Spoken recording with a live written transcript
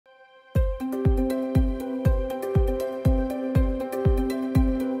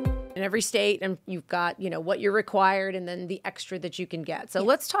in every state, and you've got, what you're required and then the extra that you can get. So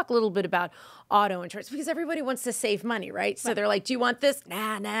let's talk a little bit about auto insurance, because everybody wants to save money, right? So they're like, do you want this?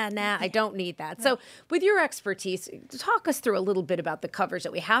 Nah, I don't need that. Right. So with your expertise, talk us through a little bit about the coverage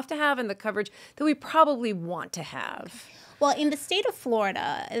that we have to have and the coverage that we probably want to have. Well, in the state of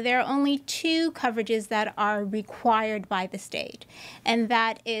Florida, there are only two coverages that are required by the state, and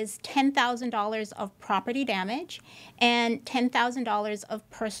that is $10,000 of property damage and $10,000 of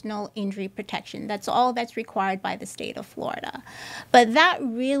personal injury protection. That's all that's required by the state of Florida. But that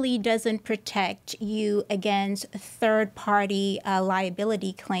really doesn't protect you against third-party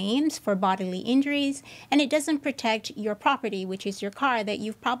liability claims for bodily injuries, and it doesn't protect your property, which is your car, that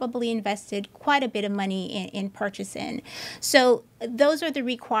you've probably invested quite a bit of money in purchasing. So those are the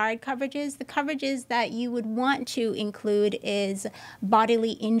required coverages. The coverages that you would want to include is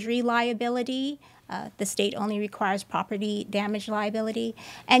bodily injury liability. The state only requires property damage liability.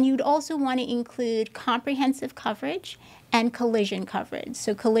 And you'd also want to include comprehensive coverage and collision coverage.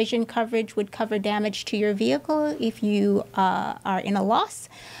 So collision coverage would cover damage to your vehicle if you are in a loss.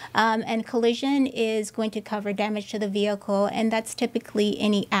 And collision is going to cover damage to the vehicle, and that's typically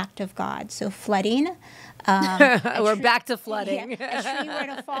any act of God. So flooding. We're back to flooding. Yeah, a tree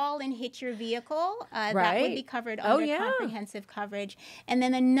were to fall and hit your vehicle, that would be covered under comprehensive coverage. And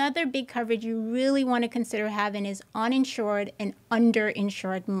then another big coverage you really want to consider having is uninsured and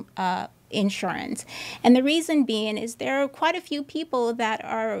underinsured insurance. And the reason being is there are quite a few people that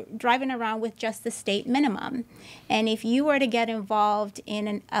are driving around with just the state minimum. And if you were to get involved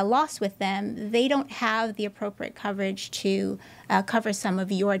in a loss with them, they don't have the appropriate coverage to cover some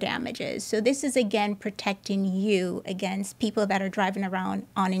of your damages. So this is, again, protecting you against people that are driving around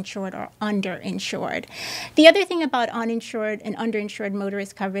uninsured or underinsured. The other thing about uninsured and underinsured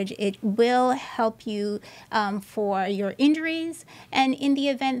motorist coverage, it will help you for your injuries, and in the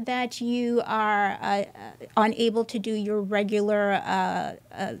event that you are unable to do your regular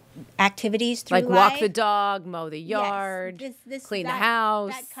activities through like life. Walk the dog, mow the yard, clean the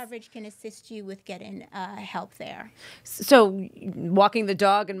house. That coverage can assist you with getting help there. So walking the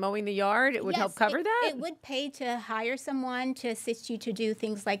dog and mowing the yard, it would help cover that? It would pay to hire someone to assist you to do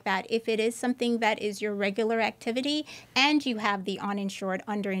things like that. If it is something that is your regular activity and you have the uninsured,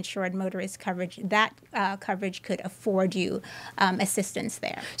 underinsured motorist coverage, that coverage could afford you assistance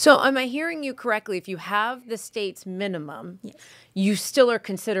there. So am I hearing you correctly? If you have the state's minimum, you still are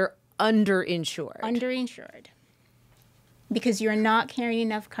considered underinsured? Underinsured. Because you're not carrying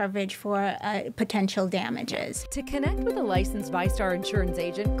enough coverage for potential damages. To connect with a licensed VyStar insurance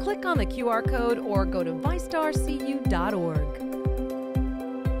agent, click on the QR code or go to vystarcu.org.